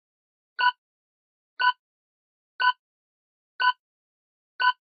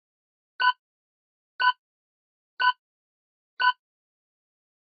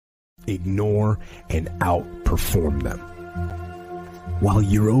ignore, and outperform them. While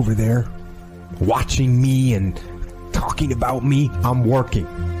you're over there watching me and talking about me, I'm working.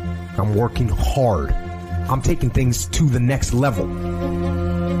 I'm working hard. I'm taking things to the next level.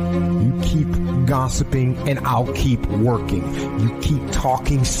 You keep gossiping and I'll keep working. You keep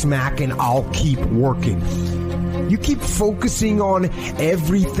talking smack and I'll keep working. You keep focusing on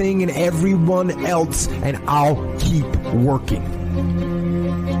everything and everyone else and I'll keep working.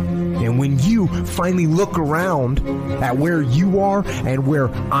 And when you finally look around at where you are and where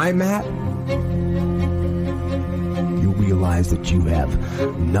I'm at, you'll realize that you have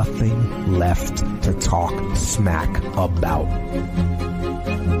nothing left to talk smack about.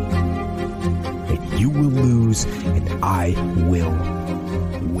 And you will lose and I will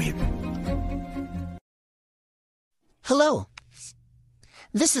win. Hello.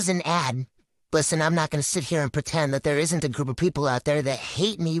 This is an ad. Listen, I'm not going to sit here and pretend that there isn't a group of people out there that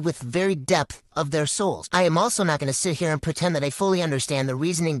hate me with the very depth of their souls. I am also not going to sit here and pretend that I fully understand the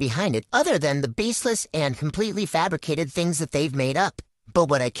reasoning behind it, other than the baseless and completely fabricated things that they've made up. But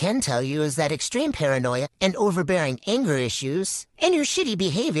what I can tell you is that extreme paranoia and overbearing anger issues and your shitty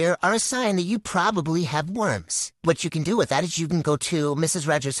behavior are a sign that you probably have worms. What you can do with that is you can go to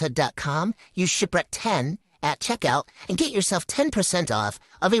mrsrogershood.com, use shipwreck10 at checkout, and get yourself 10% off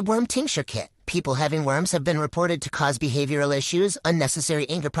of a worm tincture kit. People having worms have been reported to cause behavioral issues, unnecessary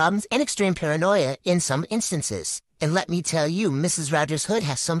anger problems, and extreme paranoia in some instances. And let me tell you, Mrs. Rogers Hood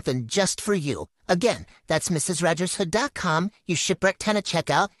has something just for you. Again, that's mrsrogershood.com. Use shipwreck10 at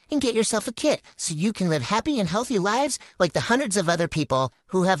checkout and get yourself a kit so you can live happy and healthy lives like the hundreds of other people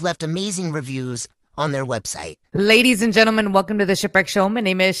who have left amazing reviews on their website. Ladies and gentlemen, welcome to the Shipwreck Show. My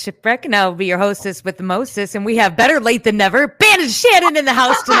name is Shipwreck, and I'll be your hostess with the mostest. And we have better late than never, Bandit Shannon in the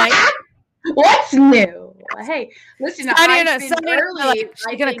house tonight. What's new? Hey, listen, Are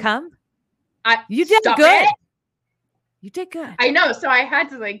you gonna come? You did good. It. You did good. I know. So I had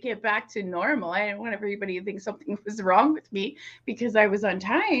to get back to normal. I didn't want everybody to think something was wrong with me because I was on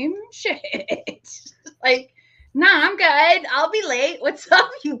time. Shit. Nah, I'm good. I'll be late. What's up,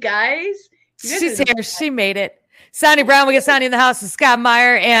 you guys? She's here. She made it. Sonny Brown, we got Sonny in the house, and Scott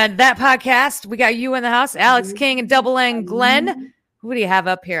Meyer, and that podcast. We got you in the house, Alex King and Double N Glenn. Who do you have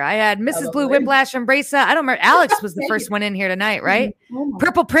up here? I had Mrs. Blue Whiplash from Braisa. I don't remember. Alex was the first one in here tonight, right?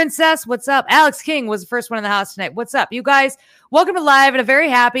 Purple Princess, what's up? Alex King was the first one in the house tonight. What's up? You guys, welcome to live and a very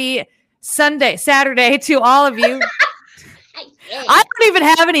happy Saturday to all of you. I don't even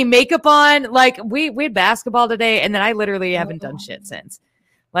have any makeup on. We had basketball today, and then I literally haven't done shit since.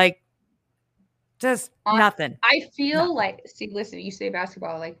 Just nothing. I feel listen, you say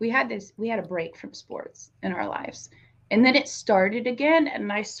basketball, we had a break from sports in our lives. And then it started again,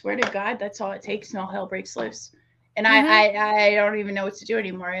 and I swear to God, that's all it takes, and all hell breaks loose. And I don't even know what to do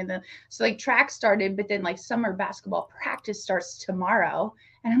anymore. And so track started, but then summer basketball practice starts tomorrow,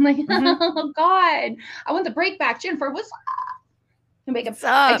 and I'm oh God, I want the break back. Jennifer, what's up? The makeup.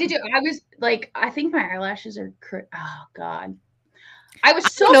 I did. I was I think my eyelashes are. Oh God. I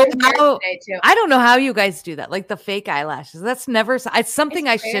was so prepared today too. I don't know how you guys do that, the fake eyelashes. That's never. It's something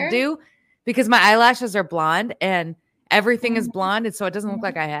I should do because my eyelashes are blonde and everything is blonde, and so it doesn't look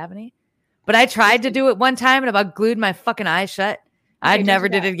like I have any. But I tried to do it one time and about glued my fucking eyes shut. I never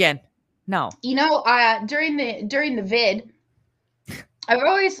did it again. No. During the vid, I've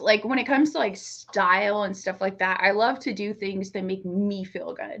always when it comes to style and stuff like that, I love to do things that make me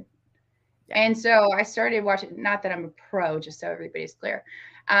feel good. And so I started watching, not that I'm a pro, just so everybody's clear,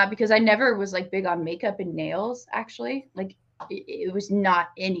 because I never was big on makeup and nails, actually. It was not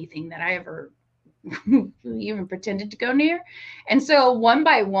anything that I ever even pretended to go near. And so one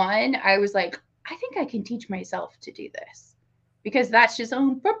by one, I was I think I can teach myself to do this because that's just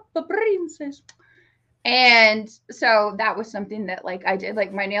own princess. And so that was something that I did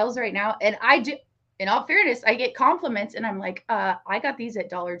my nails right now. And I do, in all fairness, I get compliments and I'm I got these at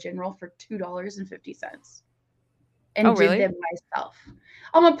Dollar General for $2.50 and did them myself.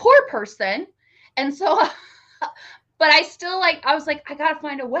 I'm a poor person. And so, but I still I was I got to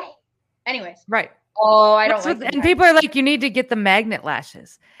find a way. Anyways. Right. Oh, I don't and people are you need to get the magnet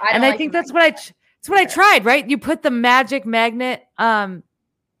lashes. I think that's what I tried, right? You put the magic magnet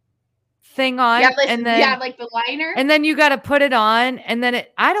thing on and then the liner. And then you got to put it on and then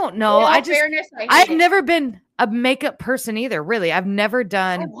I don't know. I've never been a makeup person either, really. I've never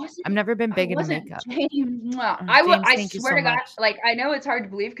been big into makeup. I swear to God, I know it's hard to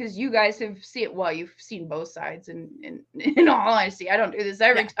believe because you guys have seen it. Well, you've seen both sides and in all honesty, I don't do this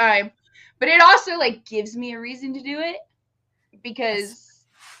every time. But it also gives me a reason to do it because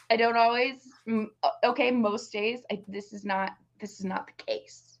I don't always. Okay, most days this is not the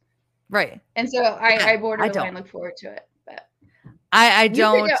case. Right. And so I borderline look forward to it. But I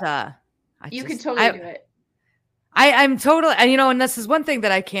don't. You can totally do it. I'm totally, and and this is one thing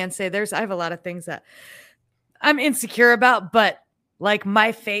that I can say. I have a lot of things that I'm insecure about, but like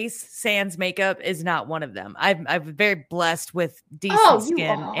my face sans makeup is not one of them. I'm very blessed with decent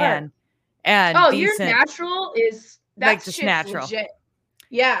skin and your natural is that's just natural. Legit.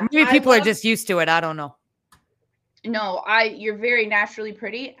 Yeah. Maybe people are just used to it. I don't know. No, you're very naturally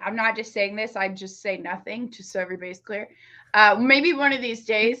pretty. I'm not just saying this. I just say nothing, just so everybody's clear. Maybe one of these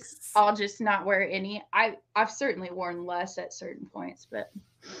days I'll just not wear any. I've certainly worn less at certain points, but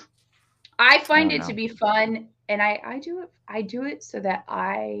I find it to be fun, and I do it so that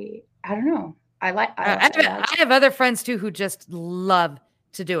I don't know. I have other friends too who just love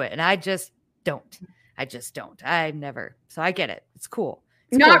to do it, and I just don't. I've never. So I get it. It's cool.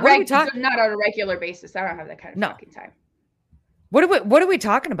 Not on a regular basis. I don't have that kind of fucking time. What are we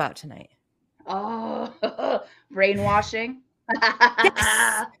talking about tonight? Oh, brainwashing.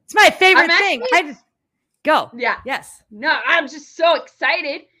 Yes. It's my favorite thing. I just go. Yeah. Yes. No, I'm just so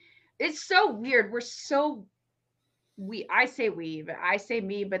excited. It's so weird. I say we, but I say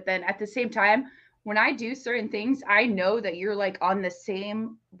me, but then at the same time, when I do certain things, I know that you're like on the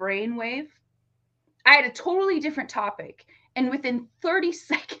same brainwave. I had a totally different topic, and within 30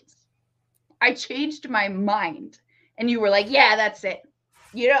 seconds, I changed my mind, and you were like, "Yeah, that's it."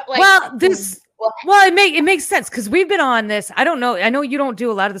 It makes sense because we've been on this. I don't know. I know you don't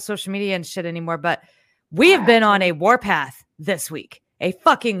do a lot of the social media and shit anymore, but we have been on a warpath this week, a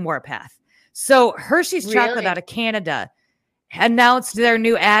fucking warpath. So Hershey's Chocolate out of Canada announced their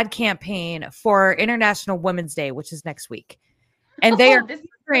new ad campaign for International Women's Day, which is next week, and they are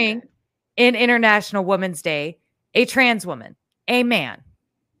featuring in International Women's Day a trans woman, a man.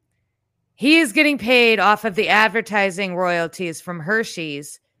 He is getting paid off of the advertising royalties from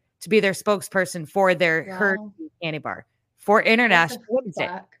Hershey's to be their spokesperson for their Hershey candy bar for International Women's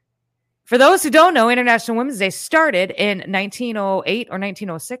Day. For those who don't know, International Women's Day started in 1908 or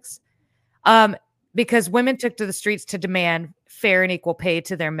 1906 because women took to the streets to demand fair and equal pay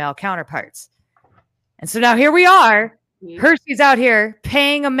to their male counterparts. And so now here we are. Hershey's out here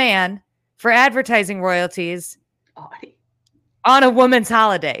paying a man for advertising royalties on a woman's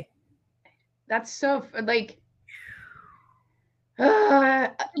holiday. That's so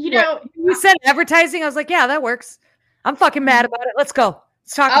you said advertising. I was like, yeah, that works. I'm fucking mad about it. Let's go.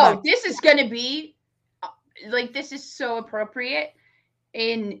 Let's talk about it. This is going to be this is so appropriate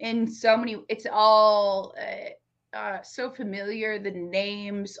in so many, it's all so familiar, the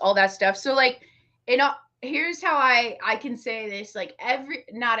names, all that stuff. So here's how I can say this,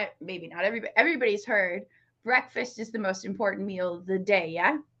 everybody's heard breakfast is the most important meal of the day.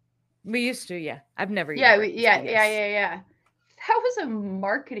 Yeah. We used to. Yeah. I've never. Yeah. That was a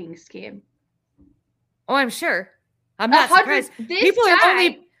marketing scheme. Oh, I'm sure. I'm not surprised.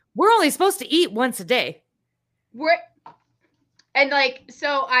 We're only supposed to eat once a day. So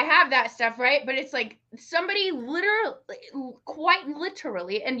I have that stuff, right? But it's like somebody quite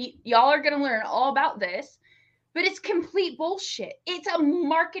literally, and y'all are going to learn all about this, but it's complete bullshit. It's a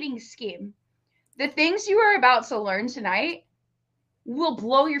marketing scheme. The things you are about to learn tonight will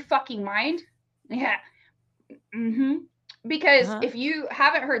blow your fucking mind. Yeah. Mm-hmm. Because if you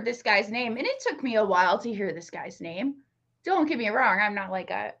haven't heard this guy's name, and it took me a while to hear this guy's name, don't get me wrong, I'm not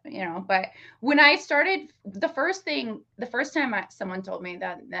but when I started, the first time someone told me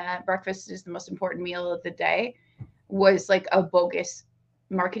that breakfast is the most important meal of the day was like a bogus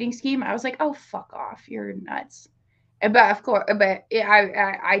marketing scheme. I was like, oh, fuck off. You're nuts. But of course,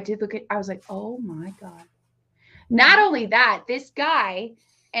 I did look at, I was like, oh my God. Not only that, this guy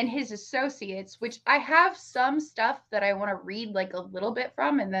and his associates, which I have some stuff that I want to read like a little bit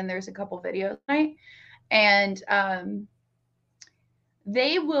from, and then there's a couple videos tonight, and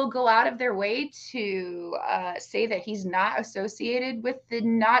they will go out of their way to say that he's not associated with the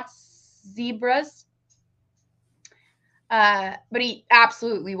Nazi zebras. But he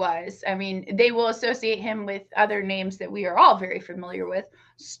absolutely was. I mean, they will associate him with other names that we are all very familiar with.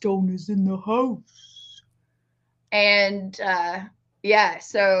 Stone is in the house. And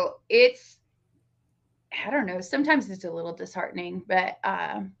so it's, I don't know, sometimes it's a little disheartening, but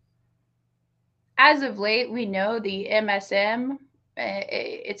as of late, we know the MSM,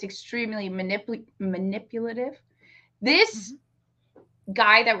 it's extremely manipulative. This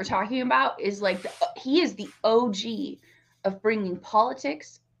guy that we're talking about is he is the OG of bringing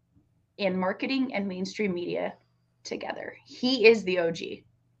politics and marketing and mainstream media together. He is the OG. Okay.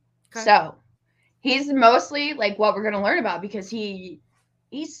 So he's mostly like what we're going to learn about because he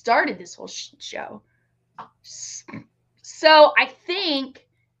started this whole show. So I think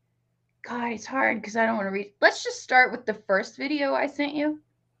God, it's hard because I don't want to read. Let's just start with the first video I sent you.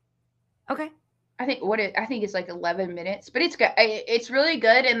 Okay. I think it's like 11 minutes, but it's good. It's really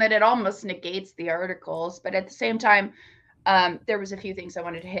good, and that it almost negates the articles. But at the same time, there was a few things I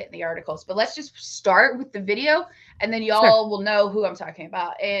wanted to hit in the articles. But let's just start with the video, and then y'all will know who I'm talking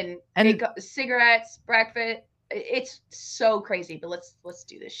about. And cigarettes, breakfast. It's so crazy, but let's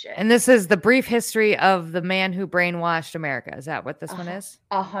do this shit. And this is the brief history of the man who brainwashed America. Is that what this one is?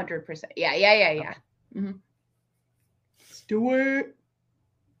 100%. Yeah. Mm-hmm. Let's do it.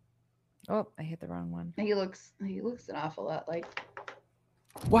 Oh, I hit the wrong one. He looks an awful lot like.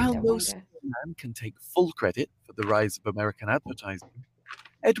 While no single man can take full credit for the rise of American advertising,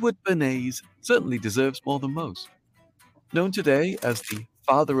 Edward Bernays certainly deserves more than most. Known today as the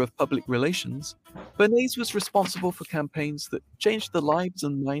father of public relations, Bernays was responsible for campaigns that changed the lives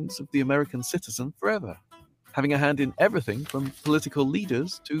and minds of the American citizen forever, having a hand in everything from political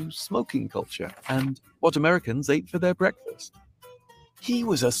leaders to smoking culture and what Americans ate for their breakfast. He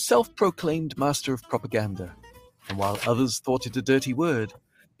was a self-proclaimed master of propaganda, and while others thought it a dirty word,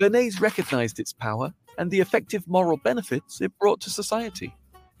 Bernays recognized its power and the effective moral benefits it brought to society.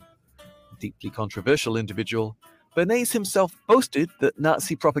 A deeply controversial individual, Bernays himself boasted that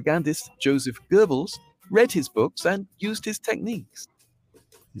Nazi propagandist Joseph Goebbels read his books and used his techniques.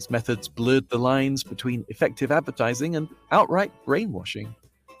 His methods blurred the lines between effective advertising and outright brainwashing.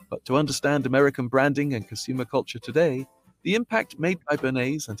 But to understand American branding and consumer culture today, the impact made by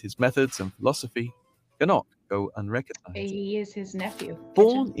Bernays and his methods and philosophy cannot go unrecognized. He is his nephew.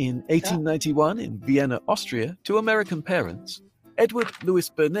 Born in 1891 in Vienna, Austria, to American parents, Edward Louis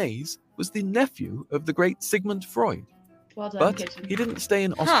Bernays was the nephew of the great Sigmund Freud. Well done, But Kitchen. he didn't stay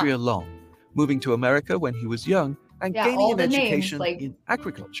in Austria long, moving to America when he was young and Yeah, gaining all an the names, education like- in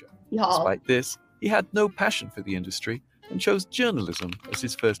agriculture. Y'all. Despite this, he had no passion for the industry and chose journalism as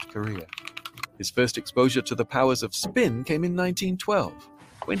his first career. His first exposure to the powers of spin came in 1912,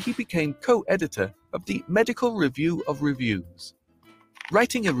 when he became co-editor of the Medical Review of Reviews.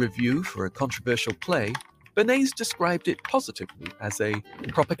 Writing a review for a controversial play, Bernays described it positively as a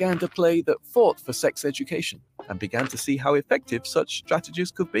propaganda play that fought for sex education and began to see how effective such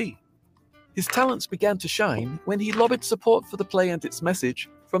strategies could be. His talents began to shine when he lobbied support for the play and its message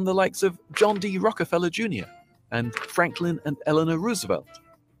from the likes of John D. Rockefeller Jr. and Franklin and Eleanor Roosevelt.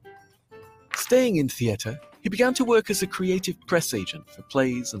 Staying in theatre, he began to work as a creative press agent for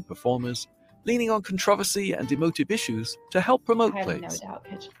plays and performers, leaning on controversy and emotive issues to help promote I have no plays. doubt,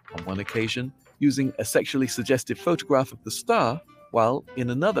 Kitchen. On one occasion, using a sexually suggestive photograph of the star, while in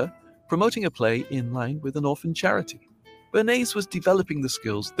another, promoting a play in line with an orphan charity. Bernays was developing the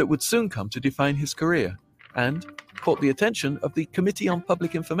skills that would soon come to define his career, and caught the attention of the Committee on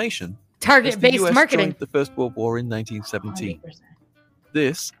Public Information as the Target-based US marketing. joined the First World War in 1917. 100%.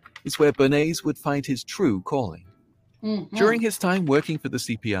 This is where Bernays would find his true calling. Mhm. During his time working for the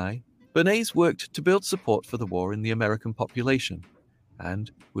CPI, Bernays worked to build support for the war in the American population,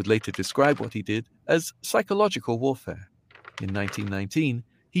 and would later describe what he did as psychological warfare. In 1919,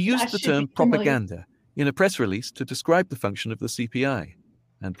 he used That the should term be familiar. propaganda in a press release to describe the function of the CPI,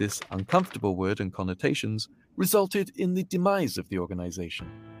 and this uncomfortable word and connotations resulted in the demise of the organization.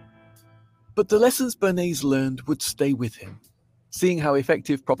 But the lessons Bernays learned would stay with him. Seeing how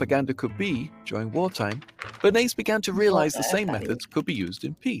effective propaganda could be during wartime, Bernays began to realize the same methods could be used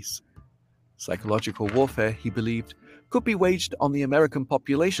in peace. Psychological warfare, he believed, could be waged on the American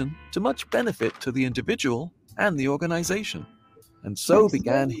population to much benefit to the individual and the organization, and so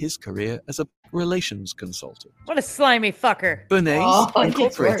began his career as a relations consultant. What a slimy fucker. Bernays Oh, it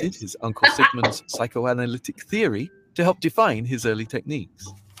gets incorporated worse. his Uncle Sigmund's psychoanalytic theory to help define his early techniques.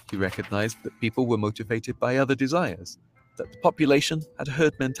 He recognized that people were motivated by other desires, that the population had a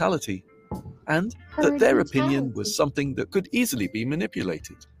herd mentality, and that Herd their opinion mentality. was something that could easily be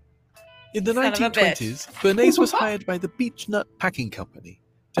manipulated. In the Son of a 1920s, Bernays was hired by the Beechnut Packing Company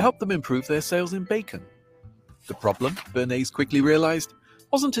to help them improve their sales in bacon. The problem, Bernays quickly realized,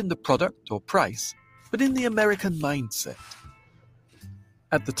 wasn't in the product or price, but in the American mindset.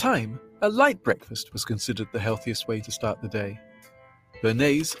 At the time, a light breakfast was considered the healthiest way to start the day.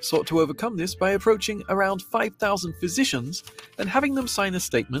 Bernays sought to overcome this by approaching around 5,000 physicians and having them sign a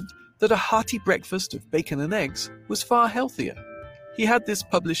statement that a hearty breakfast of bacon and eggs was far healthier. He had this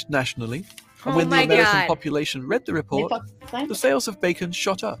published nationally, and Oh when the my American God. population read the They report, fuck- the sales of bacon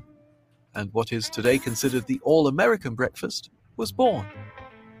shot up, and what is today considered the all-American breakfast was born.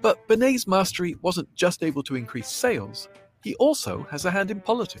 But Bernays' mastery wasn't just able to increase sales, he also has a hand in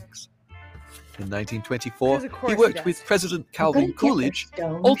politics. In 1924, Because of course he he worked does. with President Good Calvin giver, Coolidge,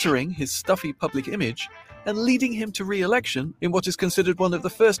 Stone. altering his stuffy public image and leading him to re-election in what is considered one of the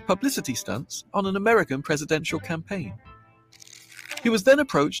first publicity stunts on an American presidential campaign. He was then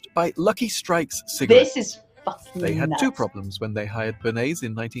approached by Lucky Strike's cigarettes. This is fucking They had nuts. two problems when they hired Bernays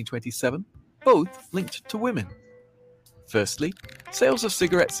in 1927, both linked to women. Firstly, sales of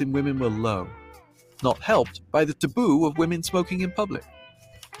cigarettes in women were low, not helped by the taboo of women smoking in public.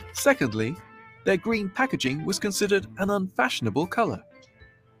 Secondly, their green packaging was considered an unfashionable color.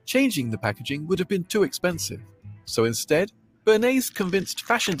 Changing the packaging would have been too expensive, so instead, Bernays convinced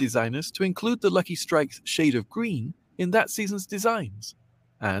fashion designers to include the Lucky Strike's shade of green in that season's designs,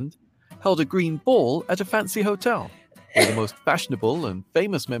 and held a green ball at a fancy hotel, where the most fashionable and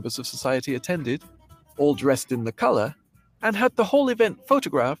famous members of society attended, all dressed in the color, and had the whole event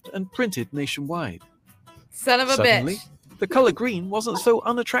photographed and printed nationwide. Son of a Suddenly, bitch. the color green wasn't so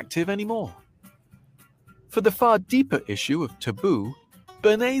unattractive anymore. For the far deeper issue of taboo,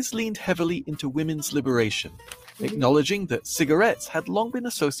 Bernays leaned heavily into women's liberation, acknowledging that cigarettes had long been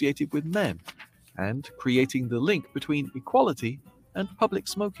associated with men, and creating the link between equality and public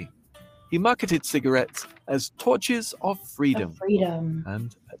smoking. He marketed cigarettes as torches of freedom, Freedom.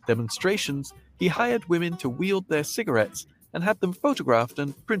 and at demonstrations, he hired women to wield their cigarettes and had them photographed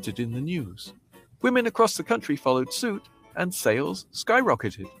and printed in the news. Women across the country followed suit, and sales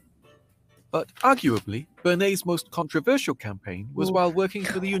skyrocketed. But arguably, Bernays' most controversial campaign was Ooh. while working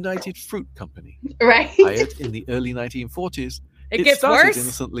for the United Fruit Company. Right? Hired in the early 1940s, It gets started worse?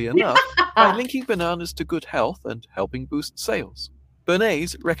 innocently enough by linking bananas to good health and helping boost sales.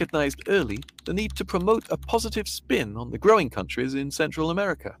 Bernays recognized early the need to promote a positive spin on the growing countries in Central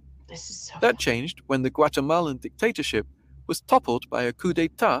America. This is so That changed when the Guatemalan dictatorship was toppled by a coup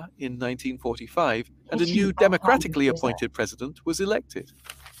d'etat in 1945 and a new democratically appointed president was elected.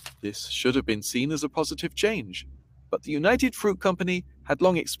 This should have been seen as a positive change, but the United Fruit Company had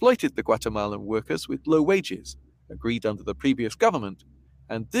long exploited the Guatemalan workers with low wages, agreed under the previous government,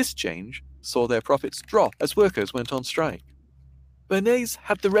 and this change saw their profits drop as workers went on strike. Bernays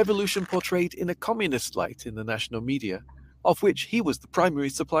had the revolution portrayed in a communist light in the national media, of which he was the primary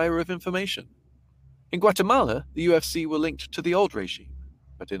supplier of information. In Guatemala, the UFC were linked to the old regime,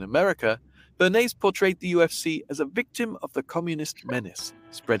 but in America, Bernays portrayed the UFC as a victim of the communist menace,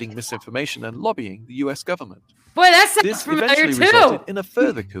 spreading misinformation and lobbying the US government. Boy, that sounds This familiar eventually too. resulted in a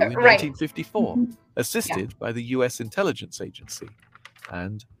further coup in Right. 1954, assisted by the US intelligence agency,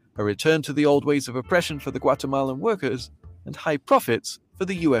 and a return to the old ways of oppression for the Guatemalan workers and high profits for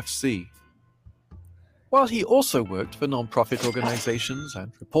the UFC. While he also worked for non-profit organizations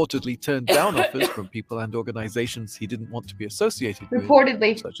and reportedly turned down offers from people and organizations he didn't want to be associated with,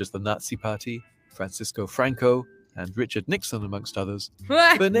 Reportedly. such as the Nazi Party, Francisco Franco, and Richard Nixon, amongst others,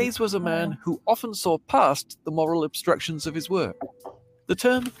 Bernays was a man who often saw past the moral obstructions of his work. The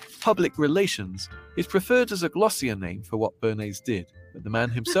term public relations is preferred as a glossier name for what Bernays did, but the man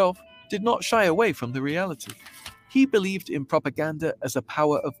himself did not shy away from the reality. He believed in propaganda as a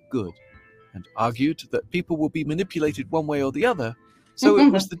power of good, and argued that people will be manipulated one way or the other, so it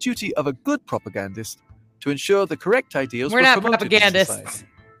was the duty of a good propagandist to ensure the correct ideals We're were not promoted in propagandists. society,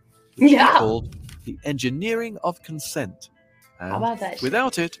 which Yeah. is called the engineering of consent. And How about that shit?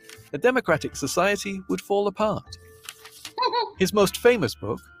 without it, a democratic society would fall apart. His most famous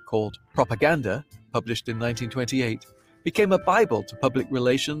book, called Propaganda, published in 1928, became a Bible to public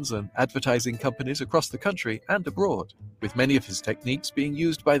relations and advertising companies across the country and abroad, with many of his techniques being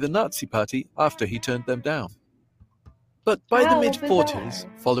used by the Nazi Party after he turned them down. But by the How mid-40s,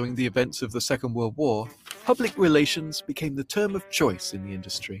 bizarre. following the events of the Second World War, public relations became the term of choice in the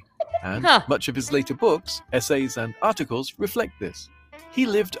industry, and Huh. much of his later books, essays, and articles reflect this. He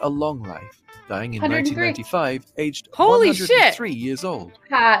lived a long life, dying in 103. 1995, aged Holy shit. 103 years old, with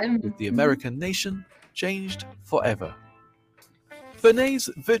Mm-hmm. the American nation changed forever. Bernays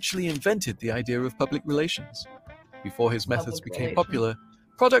virtually invented the idea of public relations. Before his methods Public became relations. popular,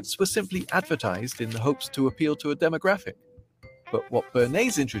 products were simply advertised in the hopes to appeal to a demographic. But what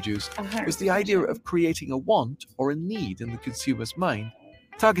Bernays introduced was the idea of creating a want or a need in the consumer's mind,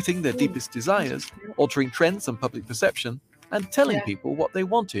 targeting their deepest desires, altering trends and public perception, and telling Yeah. people what they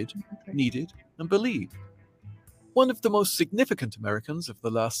wanted, needed, and believed. One of the most significant Americans of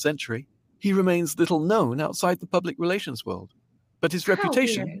the last century, he remains little known outside the public relations world. But his How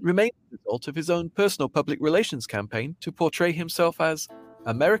reputation weird. remains the result of his own personal public relations campaign to portray himself as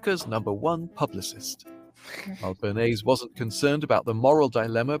America's #1 publicist. While Bernays wasn't concerned about the moral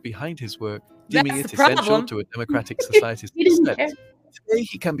dilemma behind his work, deeming That's it the essential problem. to a democratic society's He didn't success, care. today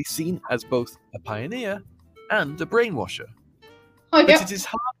he can be seen as both a pioneer and a brainwasher. Oh, But yeah. it is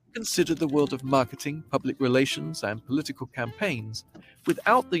hard consider the world of marketing, public relations, and political campaigns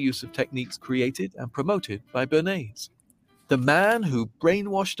without the use of techniques created and promoted by Bernays, the man who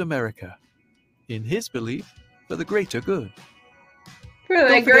brainwashed America, in his belief, for the greater good. For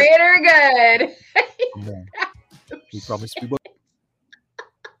the greater good. Come on. We promised we would.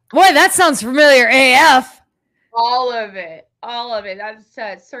 Boy, that sounds familiar AF. All of it.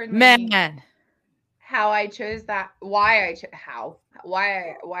 That's certainly Man. how I chose that. Why I chose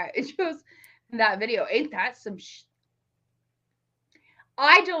that video. Ain't that some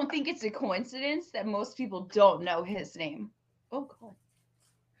I don't think it's a coincidence that most people don't know his name. Oh God.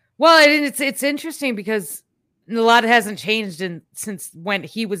 Well, it's interesting because a lot hasn't changed since when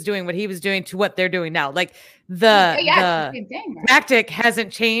he was doing what he was doing to what they're doing now. Like the same thing, right? tactic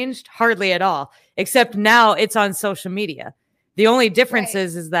hasn't changed hardly at all, except now it's on social media. The only difference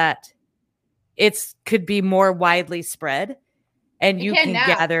is that it's could be more widely spread, and you can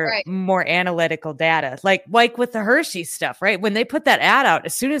gather more analytical data. Like with the Hershey stuff, right? When they put that ad out,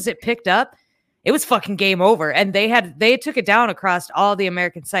 as soon as it picked up, it was fucking game over. And they took it down across all the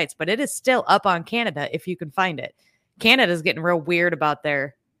American sites, but it is still up on Canada if you can find it. Canada's getting real weird about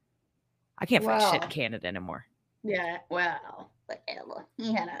I can't find shit in Canada anymore. Yeah, well,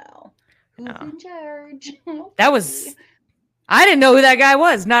 you know, who's in charge? I didn't know who that guy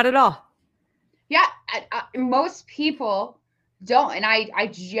was, not at all. Yeah, most people don't, and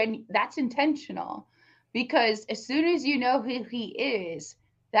that's intentional, because as soon as you know who he is,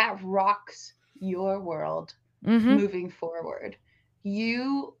 that rocks your world moving forward.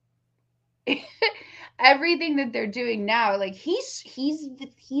 Everything that they're doing now, like he's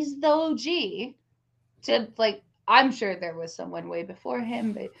the OG to, like, I'm sure there was someone way before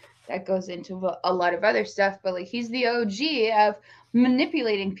him, but that goes into a lot of other stuff. But like, he's the OG of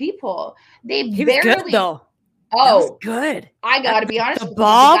manipulating people. He was good though. Oh, was good. I gotta be honest. The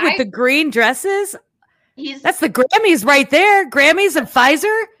ball with the green dresses. That's the Grammys right there. Grammys and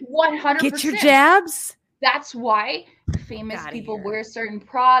Pfizer. 100%. Get your jabs. That's why famous people wear certain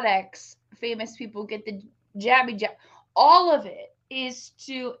products. Famous people get the jabby jab. All of it is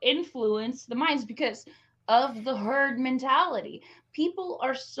to influence the minds because of the herd mentality. People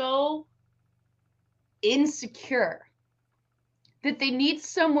are so insecure that they need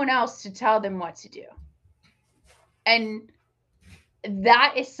someone else to tell them what to do. And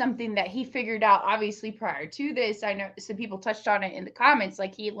that is something that he figured out, obviously, prior to this. I know some people touched on it in the comments,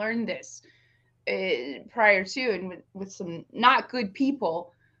 like he learned this prior to, and with some not good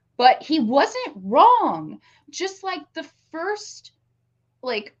people, but he wasn't wrong. Just like the first,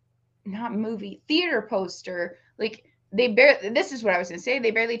 like, not movie, theater poster, like this is what I was going to say.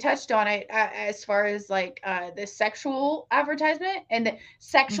 They barely touched on it as far as like the sexual advertisement and the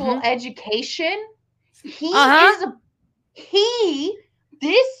sexual education.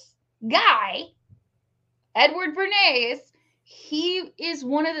 This guy, Edward Bernays, he is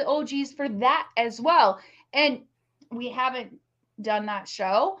one of the OGs for that as well. And we haven't done that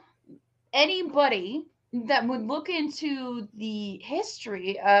show. Anybody that would look into the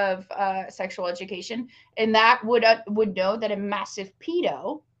history of sexual education, and that would know that a massive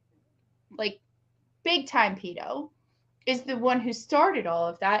pedo, like big time pedo, is the one who started all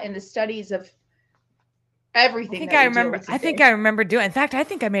of that in the studies of everything. I think I remember doing. In fact, I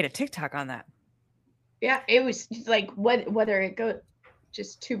think I made a TikTok on that. Yeah, it was like whether it goes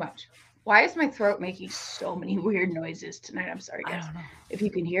just too much. Why is my throat making so many weird noises tonight? I'm sorry, guys. If you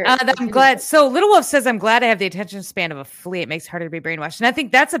can hear it. I'm glad. So Little Wolf says, I'm glad I have the attention span of a flea. It makes it harder to be brainwashed. And I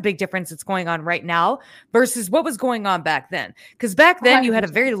think that's a big difference that's going on right now versus what was going on back then. Because back then 100%. You had a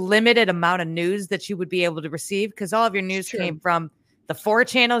very limited amount of news that you would be able to receive because all of your news came from the 4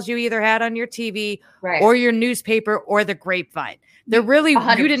 channels you either had on your TV or your newspaper or the grapevine. They're really,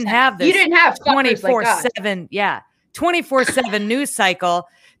 100%. You didn't have this. You didn't have 24/7. Yeah. 24/7 news cycle.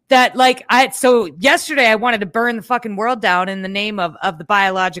 That so yesterday I wanted to burn the fucking world down in the name of the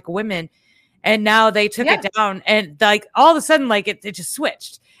biological women. And now they took it down and like all of a sudden, like it just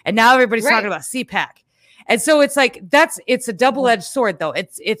switched. And now everybody's talking about CPAC. And so it's like, it's a double-edged sword though.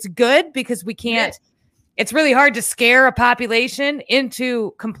 It's good because we can't, it's really hard to scare a population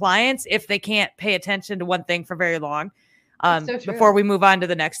into compliance if they can't pay attention to one thing for very long before we move on to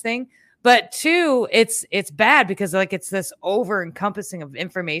the next thing. But 2, it's bad because like it's this over encompassing of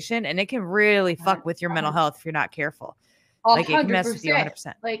information and it can really fuck with your mental health if you're not careful. 100%. Like it can mess with you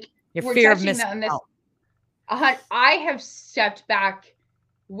 100%. Like your fear of missing out. I have stepped back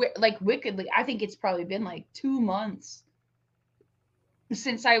like wickedly. I think it's probably been like 2 months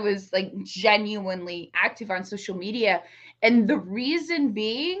since I was like genuinely active on social media. And the reason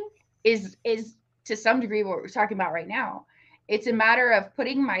being is to some degree what we're talking about right now. It's a matter of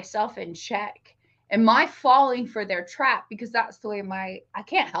putting myself in check. Am I falling for their trap? Because that's the way I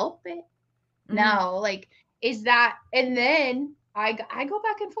can't help it. Now, like, is that, and then I go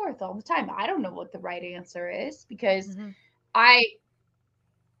back and forth all the time. I don't know what the right answer is because I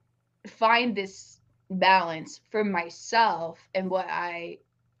find this balance for myself and what I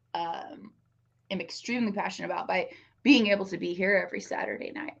am extremely passionate about by being able to be here every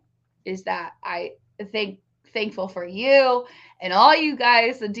Saturday night is that I thankful for you and all you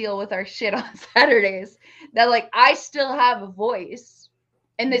guys that deal with our shit on Saturdays that like I still have a voice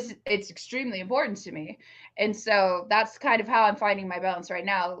and it's extremely important to me. And so that's kind of how I'm finding my balance right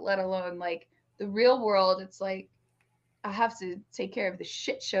now, let alone like the real world. It's like I have to take care of the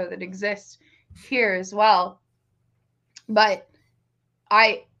shit show that exists here as well. But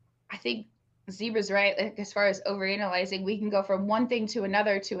I think Zebra's right. Like, as far as overanalyzing, we can go from one thing to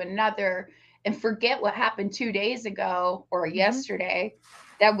another and forget what happened 2 days ago or yesterday.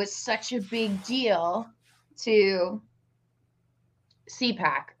 That was such a big deal to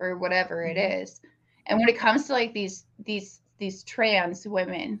CPAC or whatever it is. And when it comes to like these trans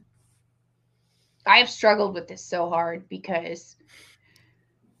women, I have struggled with this so hard because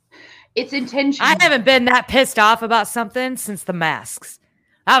it's intentional. I haven't been that pissed off about something since the masks.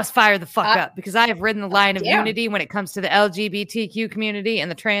 I was fired the fuck up because I have ridden the line of unity when it comes to the LGBTQ community and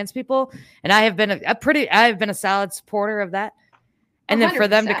the trans people. And I have been a solid supporter of that. And 100%. Then for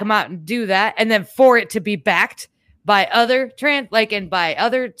them to come out and do that, and then for it to be backed by other trans, like, and by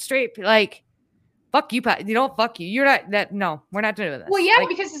other straight, like, fuck you, you know, fuck you. You're not that. No, we're not doing this. Well, yeah, like,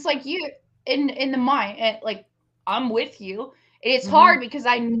 because it's like you in the mind, and like I'm with you. It's hard because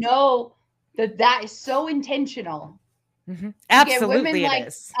I know that is so intentional. Absolutely, women, it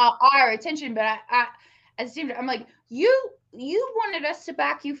is. Our attention, but I at the same time, I'm like, you wanted us to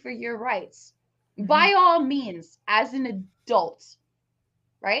back you for your rights. By all means, as an adult,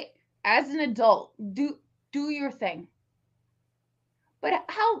 right? As an adult, do your thing. But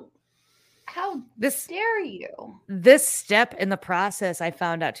how dare you? This step in the process, I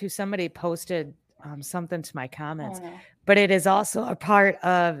found out too. Somebody posted something to my comments, but it is also a part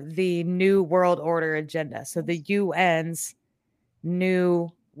of the New World Order agenda. So the UN's New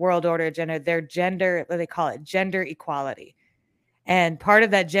World Order agenda, their gender, what they call it, gender equality. And part of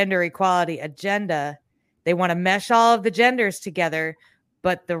that gender equality agenda, they want to mesh all of the genders together.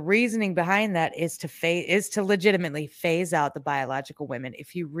 But the reasoning behind that is to legitimately phase out the biological women.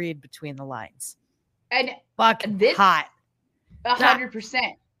 If you read between the lines, and fucking this hot,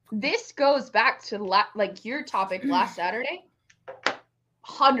 100%. This goes back to like your topic last Saturday.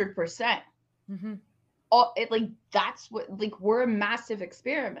 100%. That's what, like, we're a massive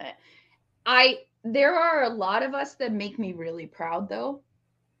experiment. There are a lot of us that make me really proud though.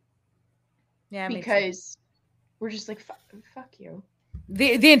 Yeah, because we're just like fuck you.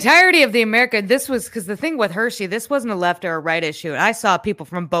 The entirety of the America, this was because the thing with Hershey, this wasn't a left or a right issue. And I saw people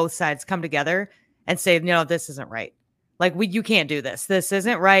from both sides come together and say, no, this isn't right. Like, you can't do this. This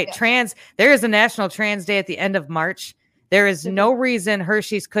isn't right. Yeah. There is a National Trans Day at the end of March. There is no reason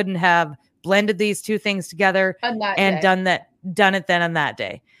Hershey's couldn't have blended these two things together and done it then on that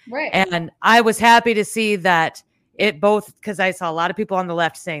day. Right. And I was happy to see that it both, because I saw a lot of people on the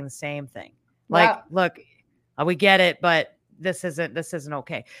left saying the same thing. Like, look, we get it, but this isn't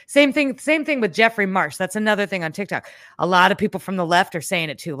okay. Same thing with Jeffrey Marsh. That's another thing on TikTok. A lot of people from the left are saying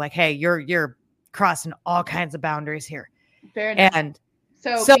it too. Like, hey, you're crossing all kinds of boundaries here. Fair enough. And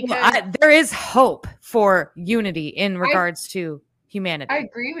so there is hope for unity in regards to humanity. I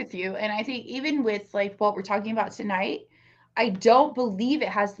agree with you. And I think even with like what we're talking about tonight, I don't believe it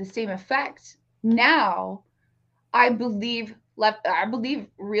has the same effect. Now, I believe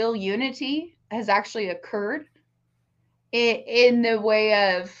real unity has actually occurred in the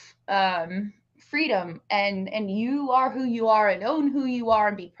way of freedom and you are who you are and own who you are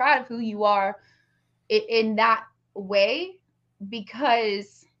and be proud of who you are in that way,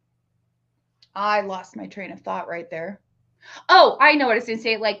 because I lost my train of thought right there. Oh, I know what I was going to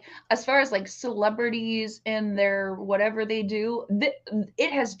say. Like, as far as like celebrities and their whatever they do,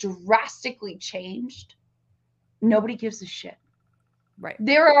 it has drastically changed. Nobody gives a shit. Right.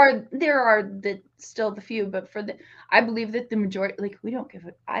 There are still the few, but I believe that the majority, like,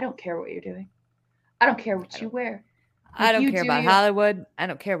 I don't care what you're doing. I don't care what you wear. I don't care about Hollywood. I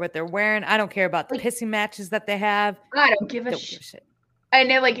don't care what they're wearing. I don't care about the pissing matches that they have. I don't give a shit. I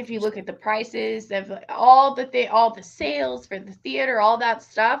know, like, if you look at the prices of like, all the sales for the theater, all that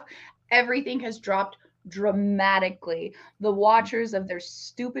stuff, everything has dropped dramatically. The watchers of their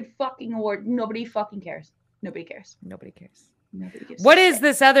stupid fucking award, nobody fucking cares. Nobody cares. What is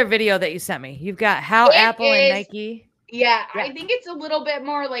this other video that you sent me? You've got how Apple and Nike. Yeah, I think it's a little bit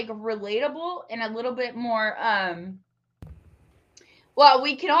more like relatable and a little bit more well,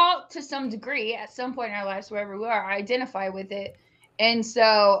 we can all to some degree at some point in our lives, wherever we are, identify with it. And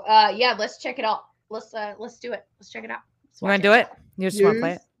so yeah, let's check it out. Let's do it. Let's check it out. You want to do it? You just want to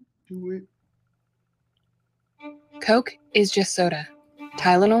play it? Do it. Coke is just soda.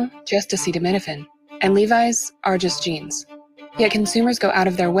 Tylenol, just acetaminophen. And Levi's are just jeans. Yet consumers go out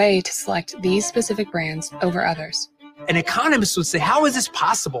of their way to select these specific brands over others. An economist would say, how is this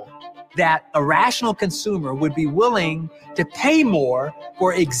possible that a rational consumer would be willing to pay more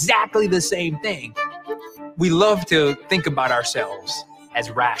for exactly the same thing? We love to think about ourselves as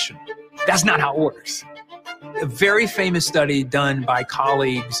rational. That's not how it works. A very famous study done by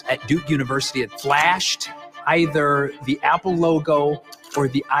colleagues at Duke University had flashed either the Apple logo or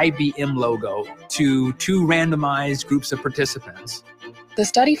the IBM logo to two randomized groups of participants. The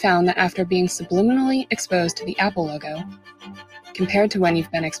study found that after being subliminally exposed to the Apple logo, compared to when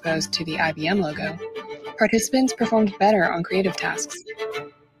you've been exposed to the IBM logo, participants performed better on creative tasks.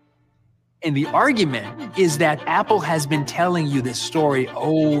 And the argument is that Apple has been telling you this story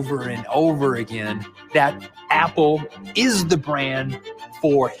over and over again, that Apple is the brand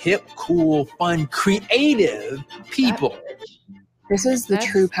for hip, cool, fun, creative people. This is the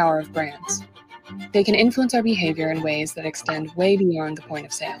true power of brands. They can influence our behavior in ways that extend way beyond the point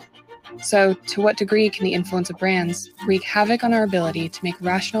of sale. So, to what degree can the influence of brands wreak havoc on our ability to make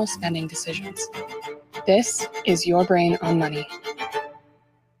rational spending decisions? This is Your Brain on Money.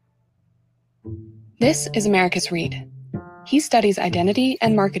 This is Americus Reed. He studies identity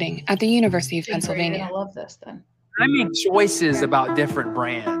and marketing at the University of Pennsylvania. I love this then. I make choices about different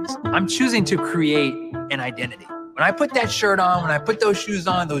brands. I'm choosing to create an identity. When I put that shirt on, when I put those shoes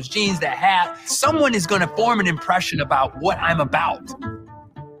on, those jeans, that hat, someone is going to form an impression about what I'm about.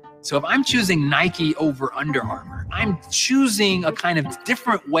 So if I'm choosing Nike over Under Armour, I'm choosing a kind of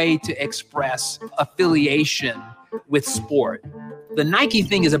different way to express affiliation with sport. The Nike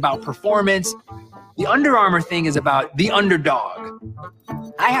thing is about performance. The Under Armour thing is about the underdog.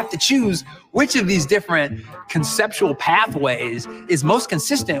 I have to choose which of these different conceptual pathways is most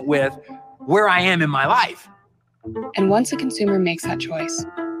consistent with where I am in my life. And once a consumer makes that choice,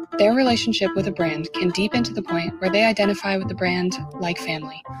 their relationship with a brand can deepen to the point where they identify with the brand like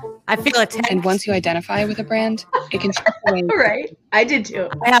family. I feel attacked. And once you identify with a brand, it can shift away. Right. I did too.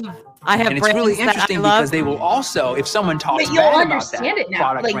 I have And it's brands really that I interesting love. because they will also, if someone talks But you'll bad about understand that it now.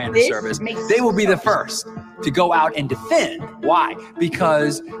 product, Like, brand, or this service, makes they will be the sense. first to go out and defend. Why?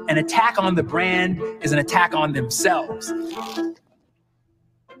 Because an attack on the brand is an attack on themselves.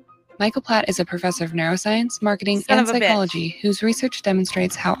 Michael Platt is a professor of neuroscience, marketing, Son and of a bitch. psychology whose research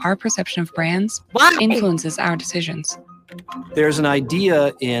demonstrates how our perception of brands Why? influences our decisions. There's an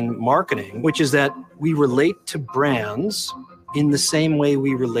idea in marketing, which is that we relate to brands in the same way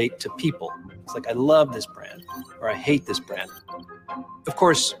we relate to people. It's like, I love this brand, or I hate this brand. Of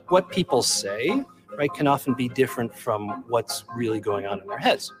course, what people say, right, can often be different from what's really going on in their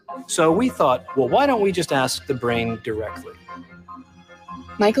heads. So we thought, well, why don't we just ask the brain directly?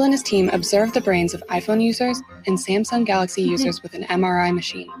 Michael and his team observed the brains of iPhone users and Samsung Galaxy users with an MRI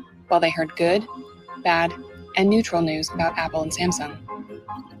machine while they heard good, bad, and neutral news about Apple and Samsung.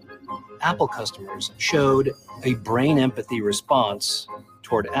 Apple customers showed a brain empathy response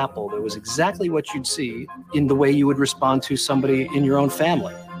toward Apple that was exactly what you'd see in the way you would respond to somebody in your own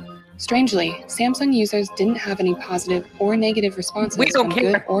family. Strangely, Samsung users didn't have any positive or negative responses We don't when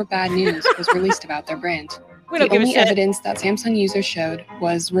care. good or bad news was released about their brand. We The don't give a only shit. evidence that Samsung users showed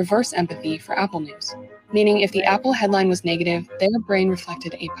was reverse empathy for Apple news, meaning if the Apple headline was negative, their brain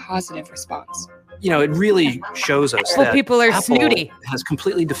reflected a positive response. You know, it really shows us Apple that people are Apple snooty. has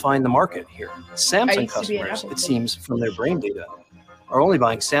completely defined the market here. I Samsung used to be an customers, Apple it kid. seems from their brain data, are only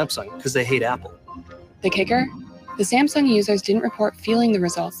buying Samsung because they hate Apple. The kicker? The Samsung users didn't report feeling the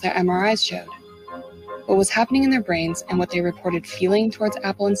results their MRIs showed. What was happening in their brains and what they reported feeling towards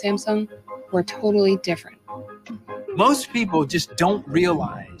Apple and Samsung were totally different. Most people just don't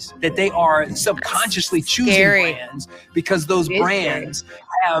realize that they are subconsciously choosing Scary. brands because those It is brands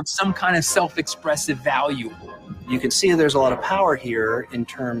have some kind of self-expressive value. You can see there's a lot of power here in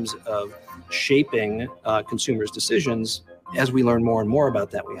terms of shaping consumers' decisions. As we learn more and more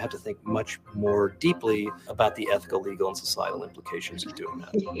about that, we have to think much more deeply about the ethical, legal, and societal implications of doing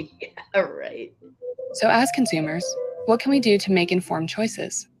that. Yeah, right. So as consumers, what can we do to make informed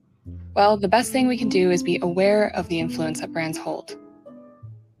choices? Well, the best thing we can do is be aware of the influence that brands hold.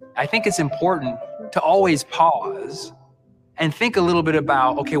 I think it's important to always pause and think a little bit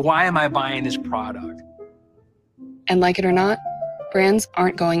about, okay, why am I buying this product? And like it or not, brands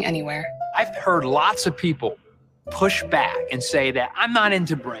aren't going anywhere. I've heard lots of people push back and say that I'm not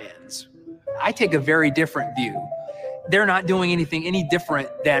into brands. I take a very different view. They're not doing anything any different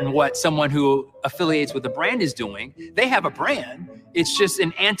than what someone who affiliates with a brand is doing. They have a brand. It's just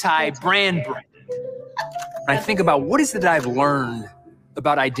an anti-brand brand. And I think about what is it that I've learned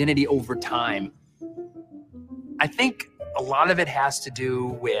about identity over time. I think a lot of it has to do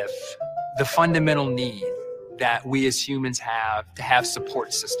with the fundamental need that we as humans have to have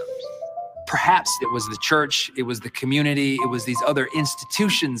support systems. Perhaps it was the church, it was the community, it was these other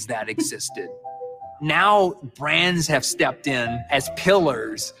institutions that existed. Now brands have stepped in as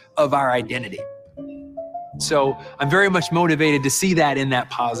pillars of our identity. So I'm very much motivated to see that in that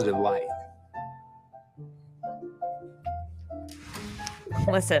positive light.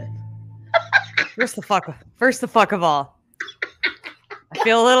 Listen, first the fuck of all, I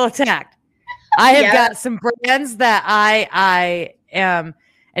feel a little attacked. I have got some brands that I am,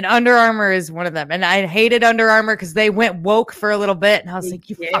 and Under Armour is one of them. And I hated Under Armour because they went woke for a little bit, and I was like,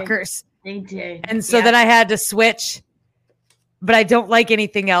 you fuckers. They did. And so then I had to switch, but I don't like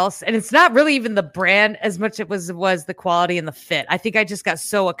anything else. And it's not really even the brand as much it was the quality and the fit. I think I just got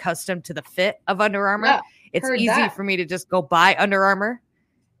so accustomed to the fit of Under Armour. Yeah, it's easy for me to just go buy Under Armour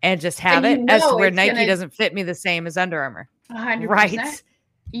and just have it, as to where Nike doesn't fit me the same as Under Armour. 100%. Right.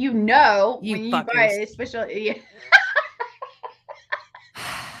 You know, you when fuckers. You buy it, especially.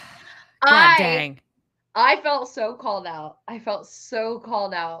 God dang. I felt so called out. I felt so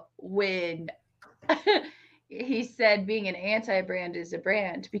called out when he said being an anti-brand is a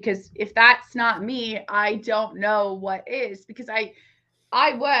brand, because if that's not me, I don't know what is, because I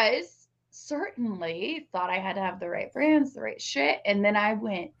was certainly thought I had to have the right brands, the right shit. And then I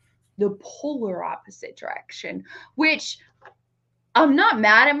went the polar opposite direction, which I'm not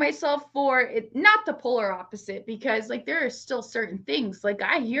mad at myself for it. Not the polar opposite, because like there are still certain things. Like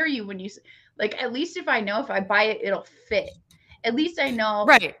I hear you when you like, at least if I know if I buy it, it'll fit. At least I know.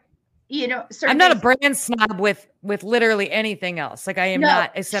 Right. You know, I'm not a brand snob with literally anything else. Like I am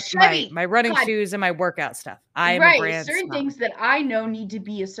not, except my running shoes and my workout stuff. I am a brand certain snob. Things that I know need to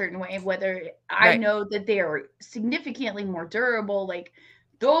be a certain way, whether I know that they are significantly more durable. Like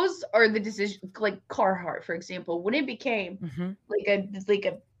those are the decisions. Like Carhartt, for example, when it became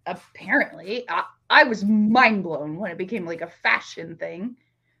apparently I was mind blown when it became like a fashion thing,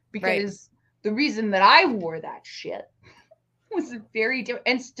 because the reason that I wore that shit was very different,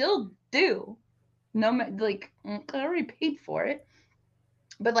 and still do. No, like I already paid for it,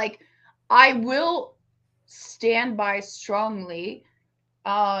 but like I will stand by strongly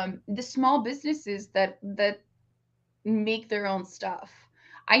the small businesses that make their own stuff.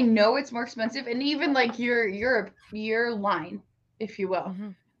 I know it's more expensive, and even like your line, if you will,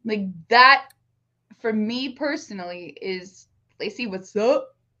 like that for me personally is Lacey, what's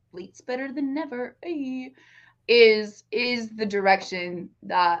up? Fleet's better than never. Hey. Is the direction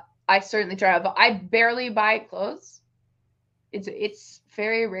that I certainly try. But I barely buy clothes. It's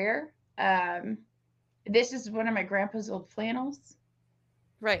very rare. This is one of my grandpa's old flannels.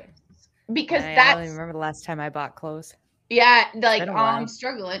 Right. Because I don't even remember the last time I bought clothes. Yeah, like I'm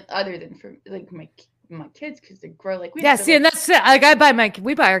struggling, other than for like my kids, because they grow like we. Yeah, see, and that's it. Like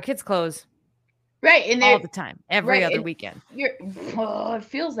we buy our kids clothes. Right, and all the time, every other weekend. It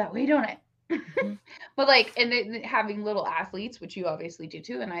feels that way, don't it? Mm-hmm. But like, and then having little athletes, which you obviously do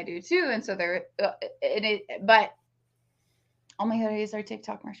too, and I do too, and so they're but oh my god, it is our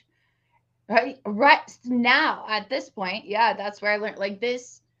TikTok merch, right now at this point. Yeah, that's where I learned like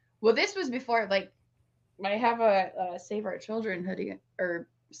this. Well, this was before, like I have a Save Our Children hoodie or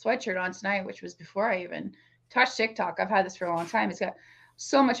sweatshirt on tonight, which was before I even touched TikTok. I've had this for a long time. It's got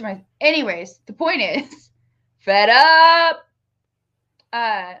so much of my. Anyways, the point is, fed up.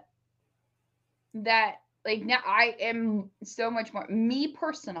 That like now I am so much more, me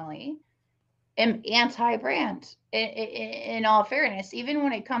personally am anti-brand in all fairness, even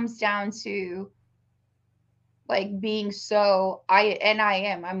when it comes down to like being so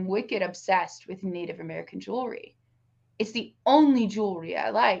I'm wicked obsessed with Native American jewelry. It's the only jewelry I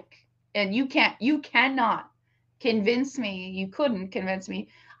like, and you cannot convince me. You couldn't convince me.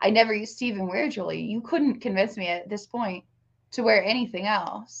 I never used to even wear jewelry. You couldn't convince me at this point to wear anything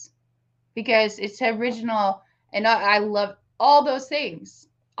else, because it's original, and I love all those things.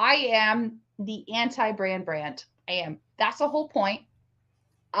 I am the anti-brand. I am. That's the whole point.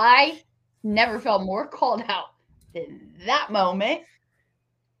 I never felt more called out than that moment.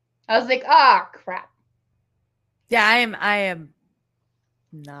 I was like, crap. Yeah, I am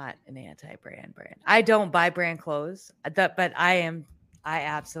not an anti-brand. I don't buy brand clothes, but I am I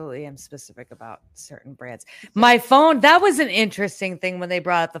absolutely am specific about certain brands. My phone, that was an interesting thing when they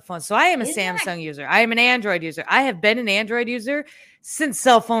brought out the phone. So I am a Samsung user. I am an Android user. I have been an Android user since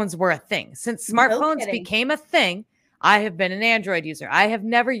cell phones were a thing. Since smartphones became a thing, I have been an Android user. I have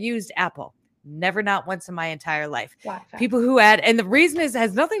never used Apple. Never, not once in my entire life. People who had, and the reason is, it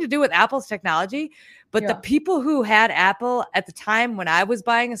has nothing to do with Apple's technology, but the people who had Apple at the time when I was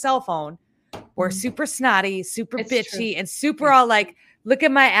buying a cell phone were super snotty, super bitchy, and super all like, look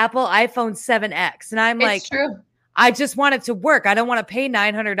at my Apple iPhone 7X. And I'm like, I just want it to work. I don't want to pay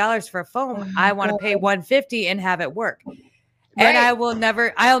 $900 for a phone. I want to pay $150 and have it work. And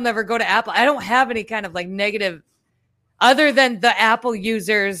I'll never go to Apple. I don't have any kind of like negative, other than the Apple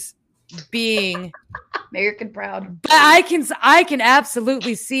users being American proud. But I can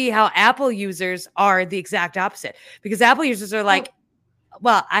absolutely see how Apple users are the exact opposite, because Apple users are like,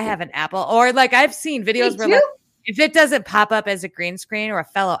 well, I have an Apple, or like I've seen videos where like, if it doesn't pop up as a green screen or a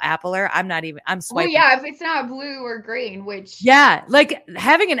fellow Appler, I'm swiping. Well, yeah, if it's not blue or green, which like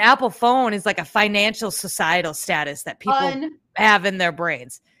having an Apple phone is like a financial societal status that people have in their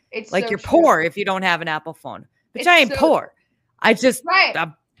brains. It's like, you're poor if you don't have an Apple phone, which I ain't poor. I just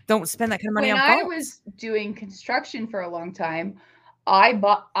don't spend that kind of money on phones. When I was doing construction for a long time, I've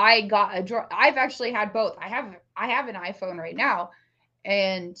actually had both. I have an iPhone right now,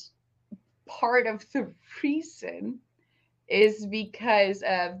 and part of the reason is because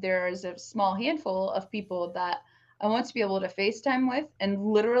there's a small handful of people that I want to be able to FaceTime with, and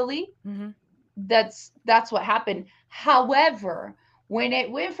literally that's what happened. However, when it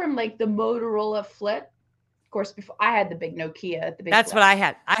went from like the Motorola flip, of course, before I had the big Nokia, that's what I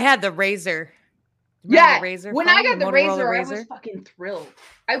had. I had the Razor. Remember the Razor when phone, I got the Razor, I was fucking thrilled.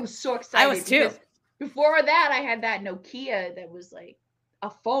 I was so excited. I was too. Before that, I had that Nokia that was like a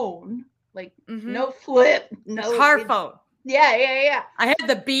phone. Like no flip, no car phone. Yeah. I had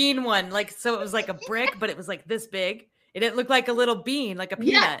the bean one, like, so it was like a brick, but it was like this big. It didn't look like a little bean, like a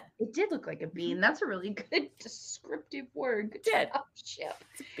peanut. Yeah, it did look like a bean. That's a really good descriptive word. Good job, Chip.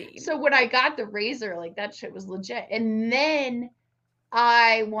 So when I got the Razor, like that shit was legit. And then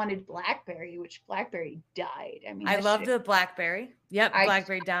I wanted BlackBerry, which BlackBerry died. I mean, I loved the BlackBerry. Yep,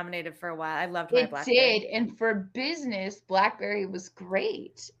 BlackBerry dominated for a while. I loved my BlackBerry. It did, and for business, BlackBerry was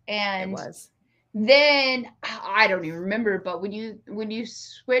great. And it was. Then I don't even remember, but when you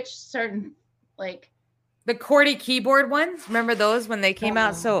switch certain like the QWERTY keyboard ones, remember those when they came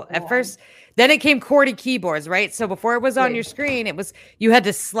out? So at first, then it came QWERTY keyboards, right? So before it was on your screen, it was, you had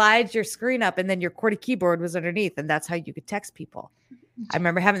to slide your screen up, and then your QWERTY keyboard was underneath, and that's how you could text people. I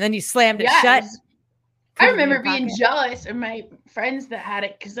remember then you slammed it shut. I remember being jealous of my friends that had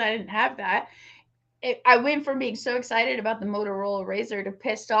it because I didn't have that. I went from being so excited about the Motorola Razor to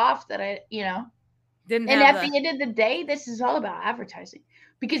pissed off that I, didn't. And at the end of the day, this is all about advertising,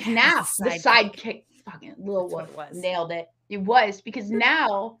 because now the sidekick fucking Lil Wolf nailed it. It was, because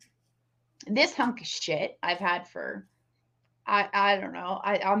now this hunk of shit I've had for I don't know.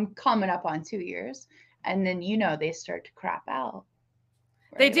 I'm coming up on 2 years, and then they start to crap out.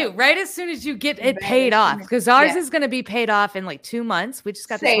 They do, right as soon as you get it paid off, because ours is going to be paid off in like 2 months. We just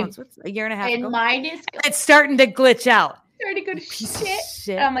got this one a year and a half ago. Mine is it's starting to glitch out. Starting to go to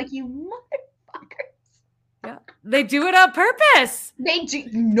shit. And I'm like, you motherfuckers. Yeah, they do it on purpose. They do.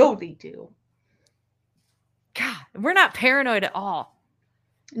 No, they do. God, we're not paranoid at all.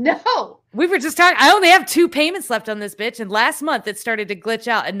 No. We were just talking. I only have 2 payments left on this bitch, and last month it started to glitch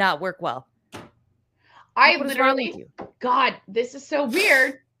out and not work well. I literally, God, this is so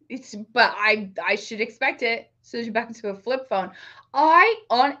weird. But I should expect it. So you're back to a flip phone.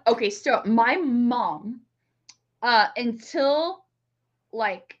 So my mom, until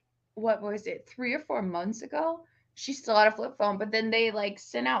like, what was it, 3 or 4 months ago, she still had a flip phone. But then they like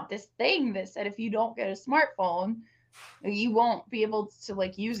sent out this thing that said if you don't get a smartphone, you won't be able to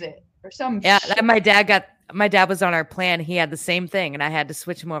like use it or something. Yeah, my dad was on our plan. He had the same thing, and I had to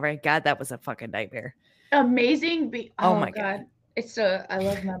switch him over. God, that was a fucking nightmare. Amazing. Oh my God. It's so, I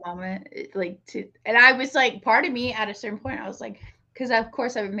love my mama. And I was like, part of me at a certain point, I was like, because of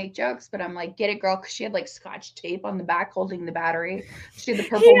course I would make jokes, but I'm like, get it, girl, because she had like Scotch tape on the back holding the battery. She had the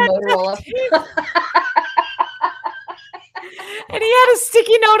purple Motorola. And he had a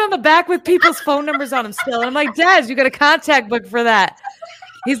sticky note on the back with people's phone numbers on him still. And I'm like, Dad, you got a contact book for that.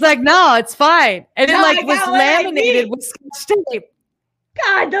 He's like, no, it's fine. And it like was laminated with Scotch tape.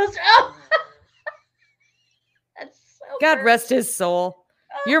 God, those that's so God rest his soul.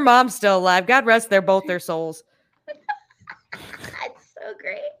 Your mom's still alive. God rest both their souls. That's so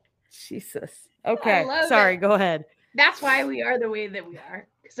great. Jesus. Okay. Sorry, go ahead. That's why we are the way that we are.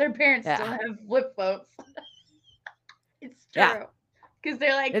 Because our parents still have flip phones. It's true. Yeah. Because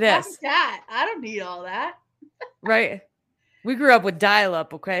they're like, It fuck is. that. I don't need all that. Right? We grew up with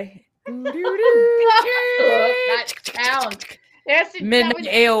dial-up, okay? That sound. Midnight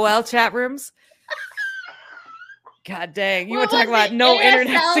AOL chat rooms. God dang. You What want to talk was about it? no ASL?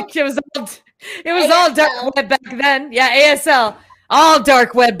 internet? It was all dark ASL. web back then. Yeah, ASL. All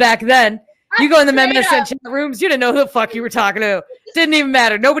dark web back then. You go in the Straight MSN up. chat rooms, you didn't know who the fuck you were talking to. Didn't even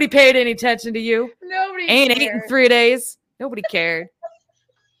matter. Nobody paid any attention to you. Nobody Ain't ate in cared. 3 days. Nobody cared.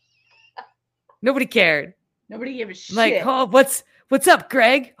 Nobody cared. Nobody gave a shit. Like, oh, what's up,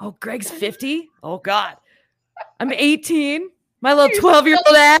 Greg? Oh, Greg's 50. Oh God. I'm 18. My little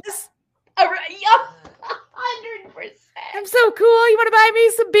 12-year-old ass. All right, yeah, 100%. I'm so cool. You want to buy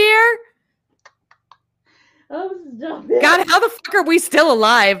me some beer? Oh, stop it. God, how the fuck are we still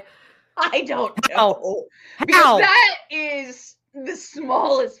alive? I don't How? know. Because How? that is the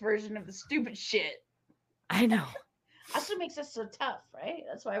smallest version of the stupid shit. I know. That's what makes us so tough, right?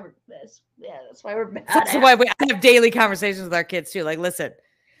 That's why we're this. Yeah, that's why we're mad. That's why I have daily conversations with our kids too. Like, listen,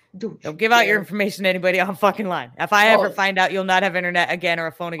 don't give out your information to anybody on fucking line. If I ever find out you'll not have internet again or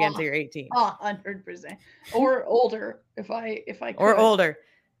a phone again until you're 18. 100%. Or older, if I could. Or older.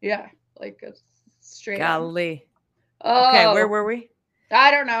 Yeah, like a straight. Golly. Oh, Okay, where were we? I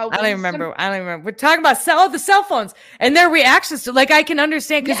don't know. I don't even remember. We're talking about the cell phones and their reactions to, like, I can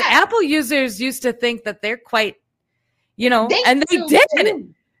understand because Apple users used to think that they're quite, and they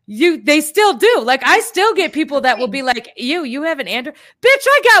did. They still do. Like, I still get people that will be like, you have an Android. Bitch,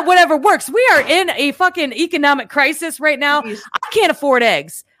 I got whatever works. We are in a fucking economic crisis right now. I can't afford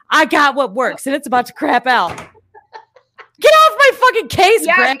eggs. I got what works, and it's about to crap out. Get off my fucking case,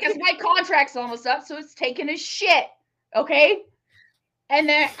 Greg. Because my contract's almost up, so it's taking a shit. Okay? And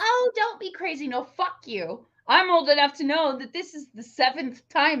then, don't be crazy. No, fuck you. I'm old enough to know that this is the 7th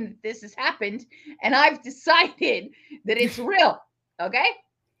time that this has happened, and I've decided that it's real. Okay?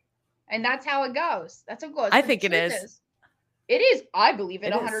 And that's how it goes. That's how it goes. I think it is. It is. I believe it,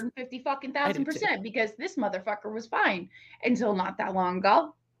 It is. 150 fucking %, because this motherfucker was fine until not that long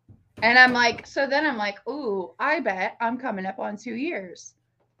ago. And I'm like, ooh, I bet I'm coming up on 2 years.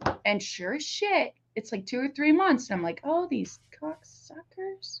 And sure as shit, it's like 2 or 3 months. And I'm like, oh, these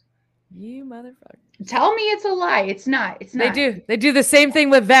cocksuckers. You motherfucker. Tell me it's a lie. It's not. It's not. They do the same thing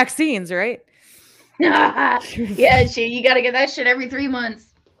with vaccines, right? Yeah, shit. You got to get that shit every 3 months.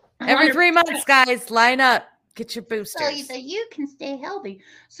 Every 3 months, guys, line up. Get your boosters. So you can stay healthy.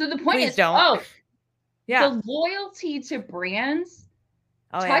 So the point Please is, don't. the loyalty to brands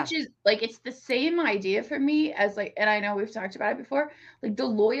touches, like, it's the same idea for me as, like, and I know we've talked about it before, like the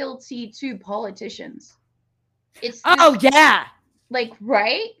loyalty to politicians. It's like,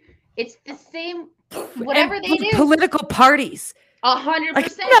 right? It's the same, whatever they do. Political parties. 100%.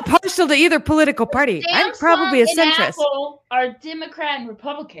 Like, I'm not partial to either political party. I'm probably a centrist. Apple are Democrat and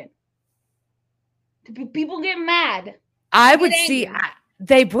Republican. People get mad. I would see.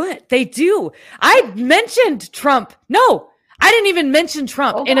 They would. They do. I mentioned Trump. No, I didn't even mention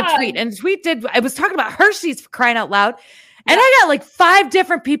Trump in a tweet. And the tweet I was talking about Hershey's, for crying out loud. And I got like 5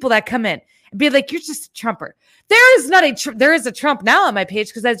 different people that come in and be like, you're just a Trumper. There is a Trump now on my page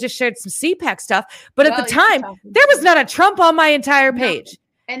because I just shared some CPAC stuff. But at the time, there was not a Trump on my entire page.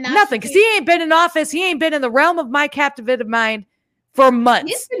 And nothing. Because he ain't been in office. He ain't been in the realm of my captivated mind for months.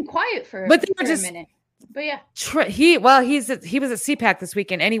 He's been quiet for a minute. But yeah. He was at CPAC this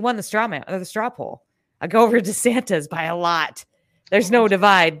weekend and he won the straw poll. I go over to DeSantis by a lot. There's no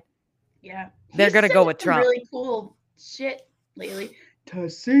divide. Yeah. They're going to go with Trump. Really cool shit lately to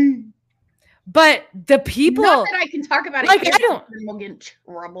see. But the people, not that I can talk about it, like, I don't. We'll get in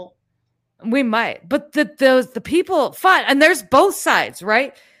trouble. We might, but the people fine, and there's both sides,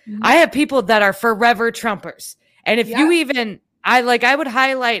 right? Mm-hmm. I have people that are forever Trumpers, and if you even, I would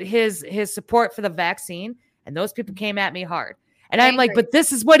highlight his support for the vaccine, and those people came at me hard, and I'm like, but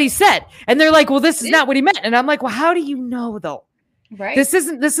this is what he said, and they're like, well, this is not what he meant, and I'm like, well, how do you know though? Right. This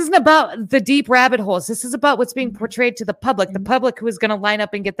isn't about the deep rabbit holes. This is about what's being portrayed to the public who is going to line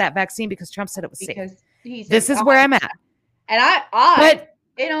up and get that vaccine because Trump said it was safe. This is where I'm at. And but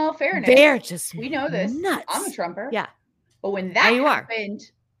in all fairness, they're just we know this. Nuts. I'm a Trumper. Yeah. But when that happened,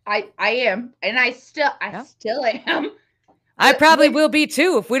 I am, and I still am. I probably will be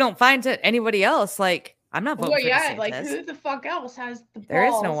too if we don't find anybody else. Like, I'm not voting for DeSantis. Like, who the fuck else has the balls there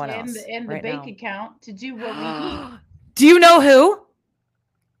is no one else and the bank account to do what we need? Do you know who?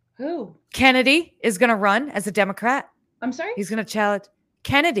 Who? Kennedy is going to run as a Democrat. I'm sorry? He's going to challenge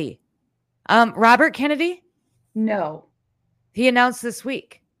Kennedy. Robert Kennedy? No. He announced this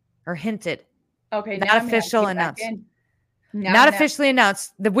week or hinted. Okay. Not official announced. Not officially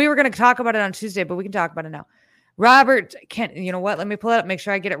announced. That we were going to talk about it on Tuesday, but we can talk about it now. Robert Kennedy, you know what? Let me pull it up, make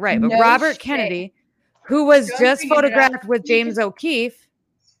sure I get it right. But No Robert shit. Kennedy, who was Don't just figure it photographed out. with James O'Keefe,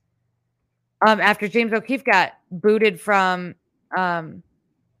 after James O'Keefe got booted from,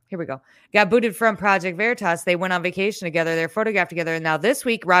 here we go, got booted from Project Veritas. They went on vacation together. They're photographed together. And now this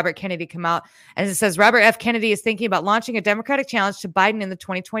week, Robert Kennedy come out and it says Robert F. Kennedy is thinking about launching a Democratic challenge to Biden in the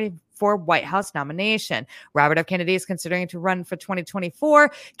 2024 White House nomination. Robert F. Kennedy is considering to run for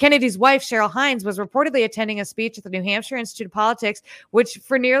 2024. Kennedy's wife, Cheryl Hines, was reportedly attending a speech at the New Hampshire Institute of Politics, which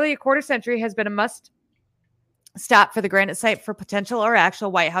for nearly a quarter century has been a must stop for the granite site for potential or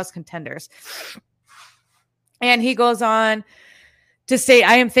actual White House contenders. And he goes on to say,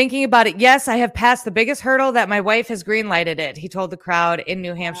 I am thinking about it. Yes, I have passed the biggest hurdle that my wife has greenlighted it. He told the crowd in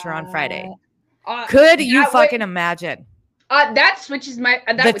New Hampshire on Friday. Could you fucking imagine? That switches my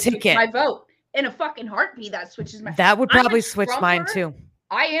would switch my vote in a fucking heartbeat. That switches my. That would probably switch mine too.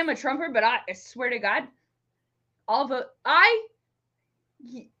 I am a Trumper, but I swear to God, I'll vote.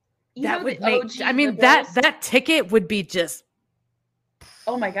 That would make. I mean, that ticket would be just.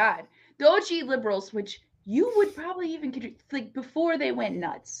 Oh my God, the OG liberals, which you would probably even like before they went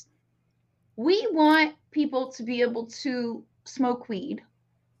nuts. We want people to be able to smoke weed.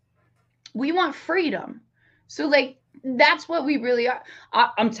 We want freedom. So like that's what we really are.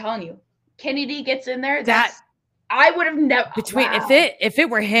 I'm telling you, Kennedy gets in there. I would have never if it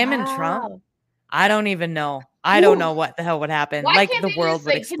were him and Trump. I don't even know. I don't know what the hell would happen. Why like can't the world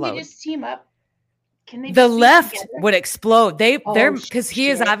would explode. Can they just team up? Can they? The left would explode. They're Oh, because he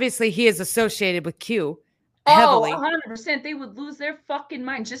is shit. obviously he is associated with Q heavily. 100%. They would lose their fucking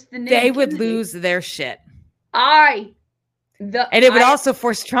mind. Just the name. They would Kennedy. lose their shit. And it would also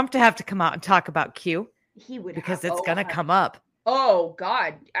force Trump to have to come out and talk about Q He would because it's gonna come up. Oh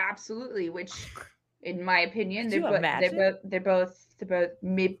God, absolutely. Which, in my opinion, Could you imagine? they're both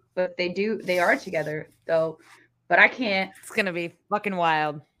me, but they are together though. But I can't. It's gonna be fucking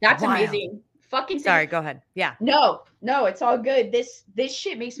wild. That's Wild. amazing. Fucking Sorry, go ahead. Yeah. No, it's all good. This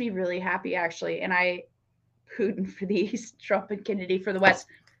shit makes me really happy actually, and I Putin for the East, Trump and Kennedy for the West.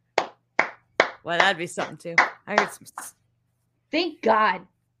 Well, that'd be something too. I heard some. Thank God,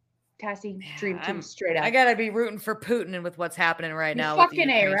 Tassie dream team straight up. I gotta be rooting for Putin and with what's happening right now. Fucking with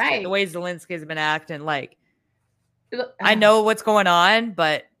the Ukraine shit. right. The way Zelensky's been acting, like I know what's going on,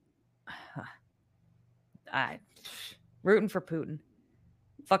 but I rooting for Putin.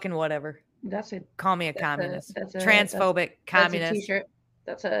 Fucking whatever. That's it. Call me a communist. That's transphobic communist.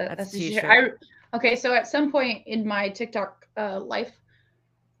 That's a t-shirt. That's a t-shirt. t-shirt. Okay, so at some point in my TikTok life,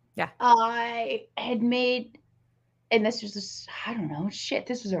 I had made, and this was this, I don't know, shit,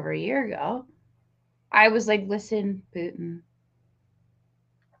 this was over a year ago. I was like, listen, Putin,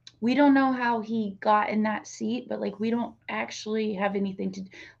 we don't know how he got in that seat, but like, we don't actually have anything to,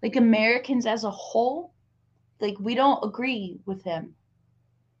 like Americans as a whole, like we don't agree with him.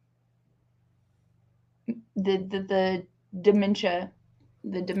 The dementia.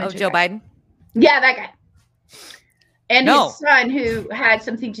 Oh, Joe guy. Biden? Yeah, that guy. And No. his son, who had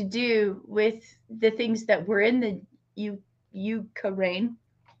something to do with the things that were in the Ukraine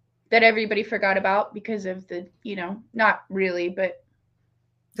that everybody forgot about because of the, not really, but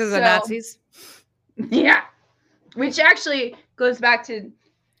Because of the Nazis? yeah. Which actually goes back to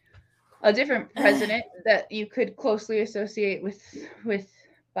a different president that you could closely associate with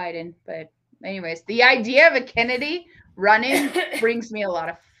Biden. But anyways, the idea of a Kennedy running brings me a lot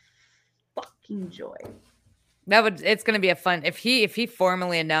of fucking joy. It's gonna be a fun if he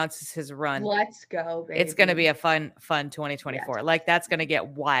formally announces his run. Let's go, baby. It's gonna be a fun 2024. Yeah. Like that's gonna get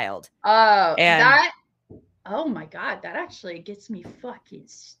wild. Oh, And- oh my God, that actually gets me fucking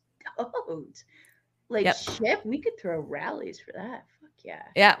stoked. Like Yep. shit, we could throw rallies for that. Fuck yeah.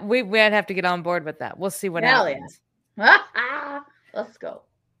 Yeah, we'd have to get on board with that. We'll see what Hell happens. Let's go.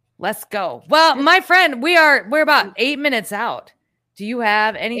 Let's go. Well, my friend, we're about 8 minutes out. Do you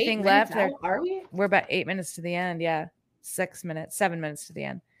have 8 anything minutes left? Or- out, are we? We're about 8 minutes to the end. Yeah. 7 minutes to the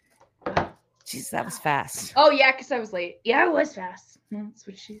end. Jeez, that was fast. Oh yeah, because I was late. Yeah, I was fast. That's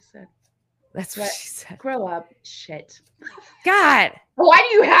what she said. That's what she said. Grow up. Shit. God. Why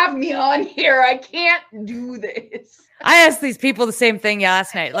do you have me on here? I can't do this. I asked these people the same thing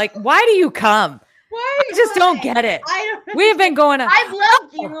last night. Like, why do you come? Why? I just don't get it. I don't. We have been going on. I've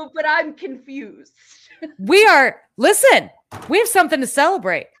loved you, but I'm confused. We have something to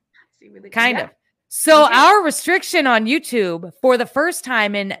celebrate. See where they Kind yeah. of. So Okay. our restriction on YouTube for the first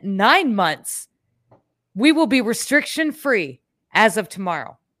time in 9 months, we will be restriction free as of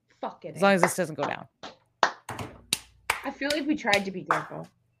tomorrow. Fuck it. As long as this doesn't go down. I feel like we tried to be careful.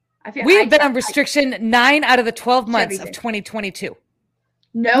 We have been on restriction 9 out of the 12 months of Everything. 2022.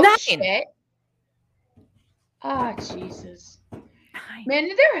 No 9. shit. Ah, Jesus. Man,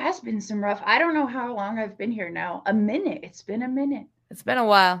 there has been some rough. I don't know how long I've been here now. A minute. It's been a minute. It's been a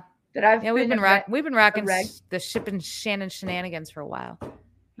while. We've been rocking the shipping Shannon shenanigans for a while.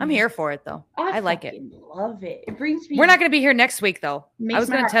 I'm here for it though. I like it. Love it. It brings me. We're not going to be here next week though. I was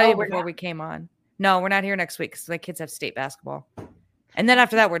going to tell you before we came on. No, we're not here next week because the kids have state basketball, and then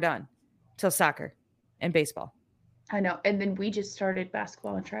after that we're done till soccer and baseball. I know, and then we just started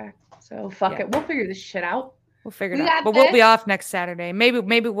basketball and track. So fuck it. We'll figure this shit out. We'll figure it out. But we'll be off next Saturday. Maybe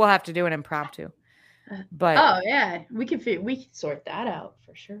we'll have to do an impromptu. But oh yeah, we can sort that out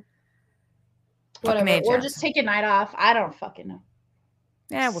for sure. Whatever. Or just take a night off. I don't fucking know.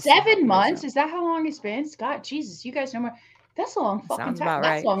 Yeah, 7 months? Is that how long it's been? Scott, Jesus, you guys know more. That's a long fucking time.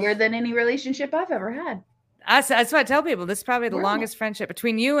 That's longer than any relationship I've ever had. That's what I tell people. This is probably the longest friendship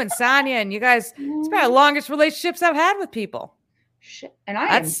between you and Sonia and you guys. It's probably the longest relationships I've had with people. Shit.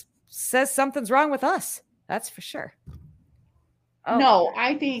 And says something's wrong with us. That's for sure. Oh. No,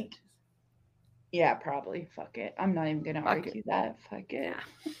 I think. Yeah, probably. Fuck it. I'm not even gonna argue that. Fuck it.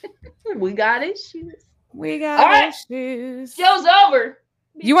 We got issues. We got issues. Show's over.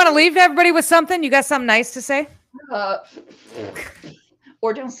 You want to leave everybody with something? You got something nice to say?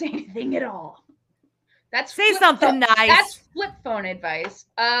 Or don't say anything at all. Say something nice. That's flip phone advice.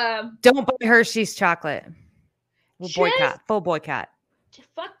 Don't buy Hershey's chocolate. We'll boycott. Full boycott.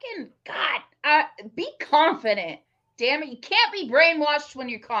 Fucking God. Be confident. Damn it. You can't be brainwashed when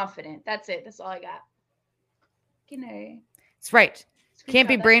you're confident. That's it. That's all I got. That's right. Can't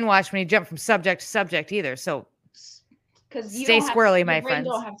be brainwashed when you jump from subject to subject either. So stay squirrely, my friends.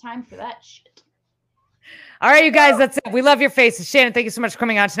 Don't have time for that shit. All right, you guys, that's it. We love your faces. Shannon, thank you so much for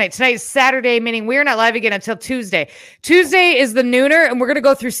coming on tonight. Tonight is Saturday, meaning we're not live again until Tuesday. Tuesday is the nooner, and we're going to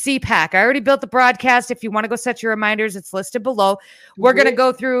go through CPAC. I already built the broadcast. If you want to go set your reminders, it's listed below. We're going to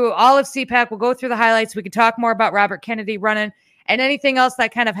go through all of CPAC. We'll go through the highlights. We can talk more about Robert Kennedy running and anything else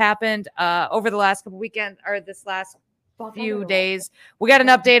that kind of happened over the last couple weekends or this last few days. We got an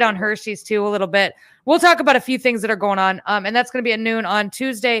update on Hershey's too a little bit. We'll talk about a few things that are going on. And that's going to be at noon on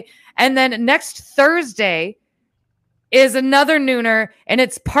Tuesday. And then next Thursday is another nooner, and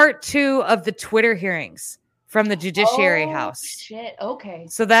it's part 2 of the Twitter hearings from the Judiciary House. Shit. Okay.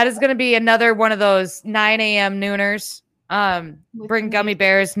 So that is going to be another one of those 9 a.m. nooners. Bring gummy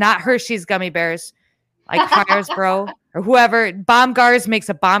bears, not Hershey's gummy bears, like Fires Bro or whoever. Baumgars makes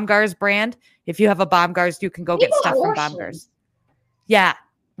a Baumgars brand. If you have a Baumgars, you can go get stuff from Baumgars. Yeah.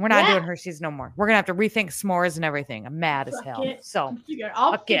 We're not doing Hershey's no more. We're going to have to rethink s'mores and everything. I'm mad as hell. So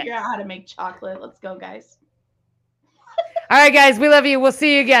I'll figure out how to make chocolate. Let's go, guys. All right, guys. We love you. We'll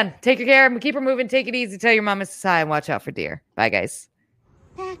see you again. Take care. Keep her moving. Take it easy. Tell your mama to say hi and watch out for deer. Bye, guys.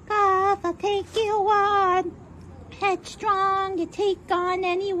 Back off. I'll take you on. Headstrong. You take on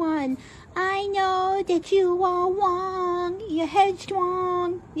anyone. I know that you are wrong. You're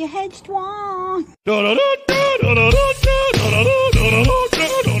headstrong. You're headstrong.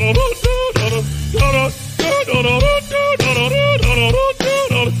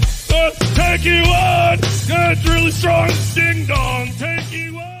 Take you on. That's really strong. Ding dong. Take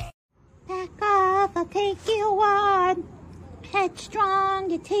you on. Back off. I'll take you on. Headstrong.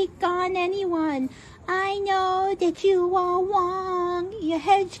 You take on anyone. I know that you are wrong. You're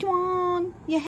headstrong. You're